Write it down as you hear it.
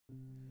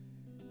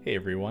Hey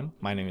everyone,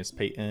 my name is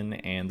Peyton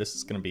and this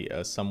is going to be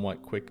a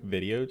somewhat quick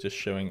video just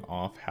showing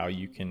off how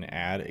you can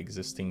add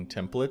existing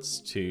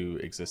templates to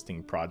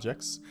existing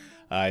projects.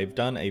 I've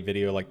done a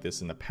video like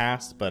this in the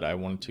past, but I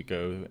wanted to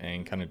go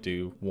and kind of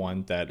do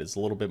one that is a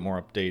little bit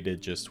more updated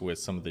just with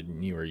some of the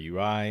newer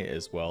UI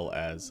as well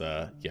as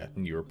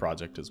newer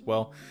project as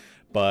well.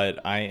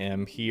 But I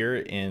am here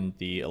in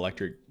the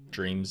Electric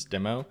Dreams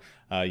demo.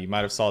 You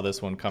might have saw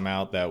this one come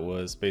out that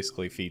was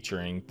basically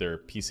featuring their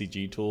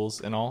PCG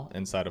tools and all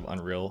inside of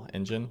Unreal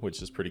Engine,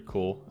 which is pretty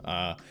cool.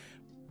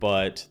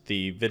 But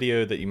the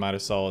video that you might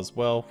have saw as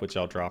well, which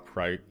I'll drop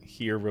right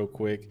here real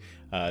quick,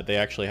 they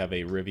actually have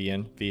a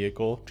Rivian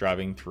vehicle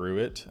driving through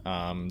it.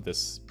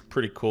 This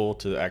pretty cool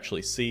to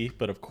actually see,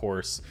 but of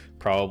course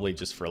probably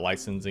just for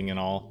licensing and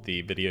all,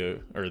 the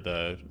video or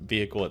the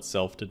vehicle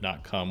itself did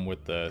not come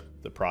with the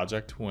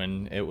project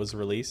when it was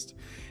released,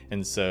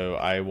 and so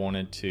I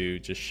wanted to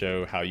just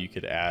show how you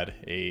could add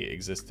a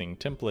existing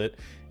template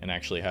and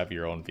actually have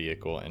your own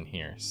vehicle in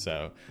here.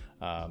 So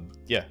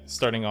yeah,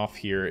 starting off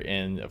here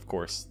in, of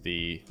course,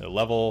 the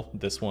level,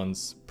 this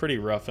one's pretty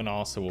rough and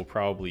all, so we'll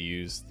probably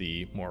use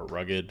the more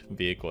rugged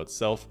vehicle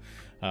itself.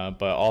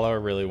 But all I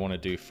really want to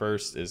do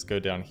first is go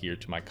down here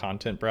to my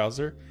content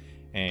browser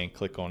and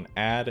click on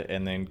add,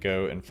 and then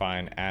go and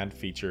find add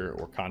feature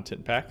or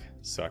content pack.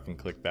 So I can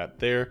click that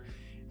there.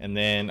 And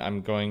then I'm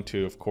going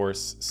to, of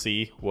course,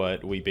 see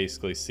what we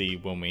basically see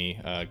when we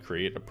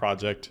create a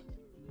project,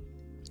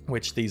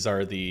 which these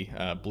are the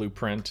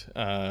blueprint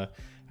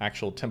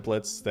actual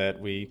templates that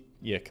we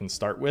can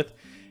start with.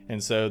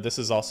 And so this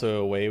is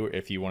also a way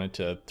if you wanted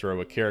to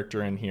throw a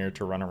character in here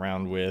to run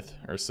around with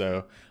or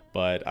so,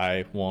 but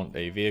I want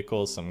a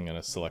vehicle, so I'm going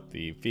to select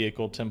the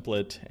vehicle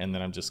template, and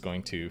then I'm just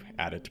going to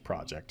add it to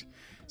project.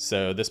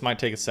 So this might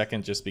take a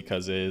second just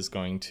because it is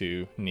going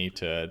to need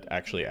to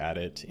actually add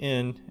it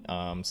in.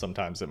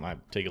 Sometimes it might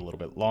take a little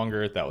bit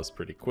longer. That was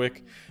pretty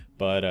quick,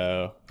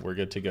 but we're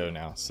good to go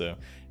now. So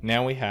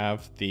now we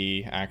have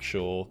the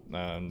actual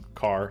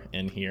car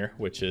in here,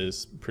 which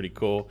is pretty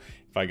cool.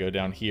 If I go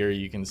down here,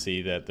 you can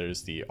see that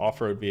there's the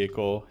off-road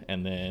vehicle,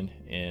 and then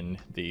in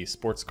the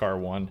sports car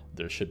one,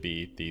 there should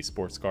be the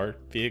sports car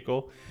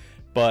vehicle.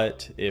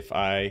 But if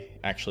I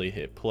actually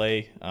hit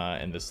play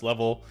in this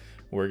level,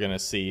 we're gonna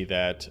see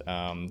that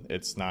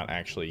it's not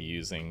actually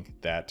using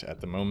that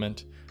at the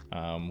moment,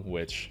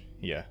 which,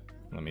 yeah,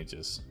 let me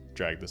just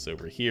drag this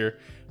over here.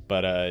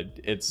 But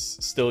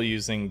it's still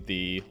using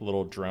the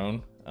little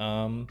drone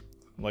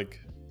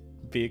like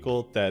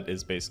vehicle that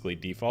is basically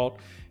default.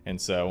 And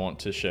so I want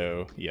to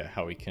show,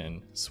 how we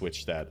can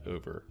switch that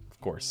over, of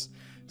course.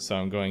 So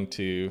I'm going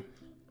to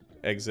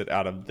exit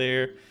out of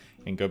there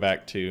and go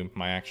back to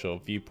my actual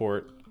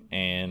viewport,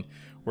 and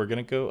we're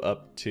gonna go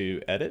up to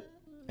edit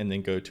and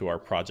then go to our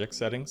project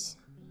settings.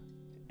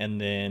 And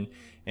then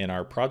in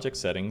our project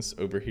settings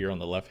over here on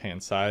the left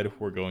hand side,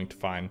 we're going to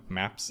find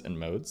maps and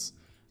modes.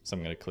 So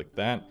I'm going to click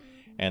that,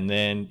 and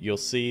then you'll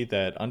see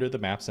that under the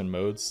maps and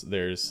modes,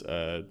 there's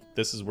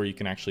this is where you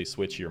can actually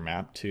switch your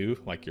map to,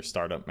 like your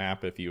startup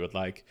map if you would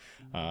like,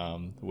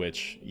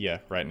 which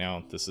right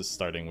now this is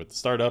starting with the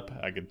startup.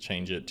 I could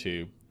change it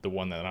to the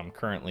one that I'm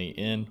currently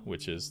in,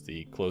 which is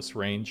the close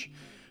range.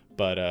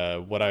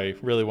 But what I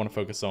really want to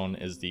focus on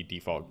is the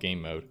default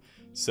game mode.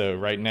 So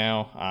right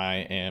now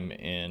I am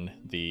in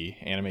the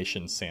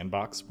animation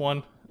sandbox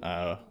one,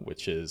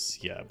 which is,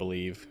 I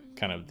believe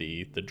kind of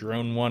the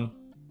drone one.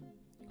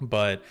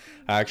 But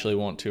I actually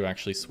want to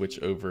actually switch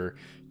over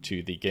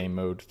to the game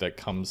mode that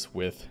comes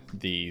with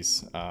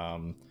these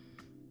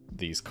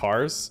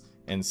cars.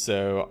 And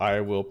so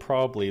I will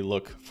probably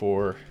look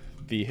for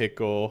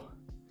vehicle,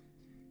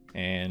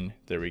 and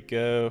there we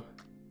go.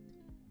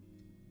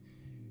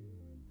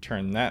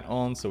 Turn that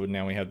on, so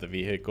now we have the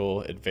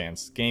vehicle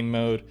advanced game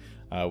mode,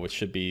 which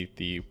should be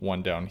the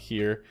one down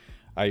here.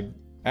 I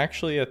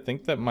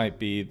think that might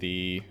be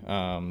the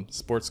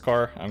sports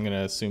car. I'm going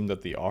to assume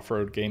that the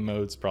off-road game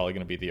mode is probably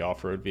going to be the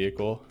off-road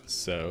vehicle.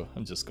 So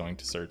I'm just going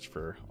to search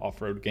for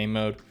off-road game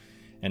mode,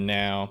 and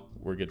now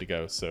we're good to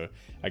go. So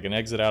I can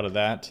exit out of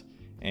that,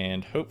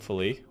 and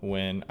hopefully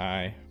when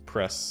I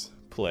press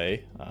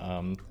play,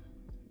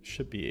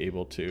 should be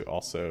able to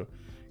also,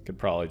 could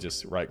probably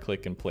just right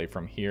click and play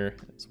from here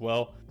as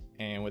well.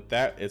 And with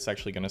that, it's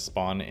actually going to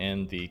spawn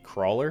in the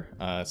crawler.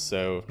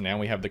 So now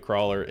we have the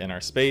crawler in our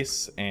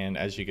space, and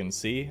as you can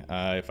see,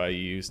 if I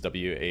use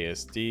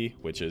WASD,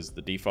 which is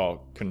the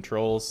default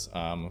controls,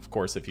 of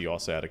course if you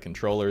also had a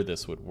controller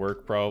this would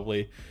work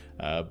probably,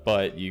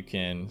 but you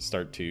can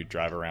start to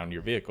drive around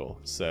your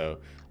vehicle. So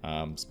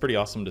it's pretty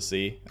awesome to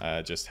see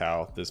just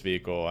how this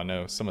vehicle, I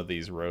know some of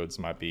these roads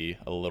might be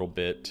a little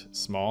bit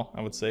small,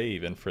 I would say,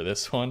 even for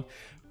this one,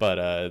 but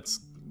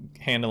it's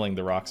handling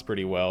the rocks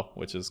pretty well,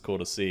 which is cool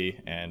to see.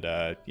 And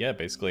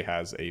basically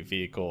has a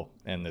vehicle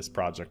in this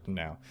project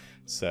now.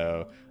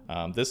 So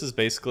this is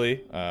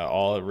basically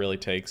all it really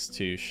takes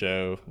to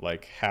show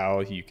like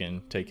how you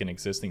can take an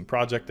existing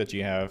project that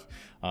you have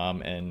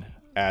and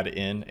add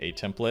in a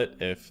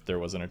template if there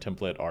wasn't a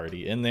template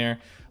already in there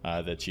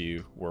that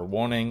you were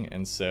wanting.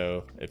 And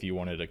so if you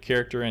wanted a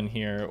character in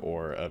here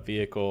or a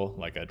vehicle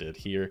like I did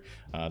here,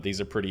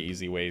 these are pretty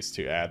easy ways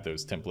to add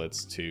those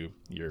templates to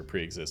your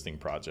pre-existing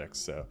projects.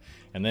 So,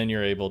 and then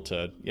you're able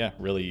to,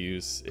 really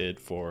use it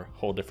for a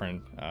whole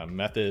different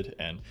method.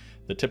 And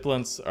the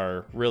templates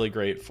are really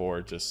great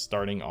for just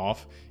starting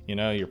off. You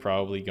know, you're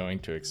probably going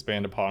to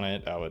expand upon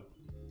it. I would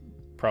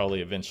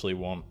probably eventually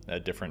want a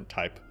different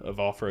type of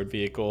off-road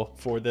vehicle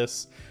for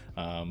this,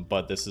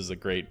 but this is a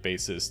great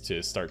basis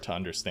to start to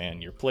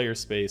understand your player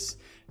space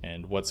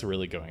and what's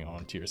really going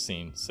on to your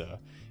scene. So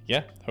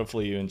yeah,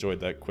 hopefully you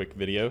enjoyed that quick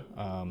video,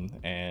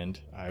 and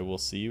I will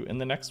see you in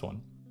the next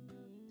one.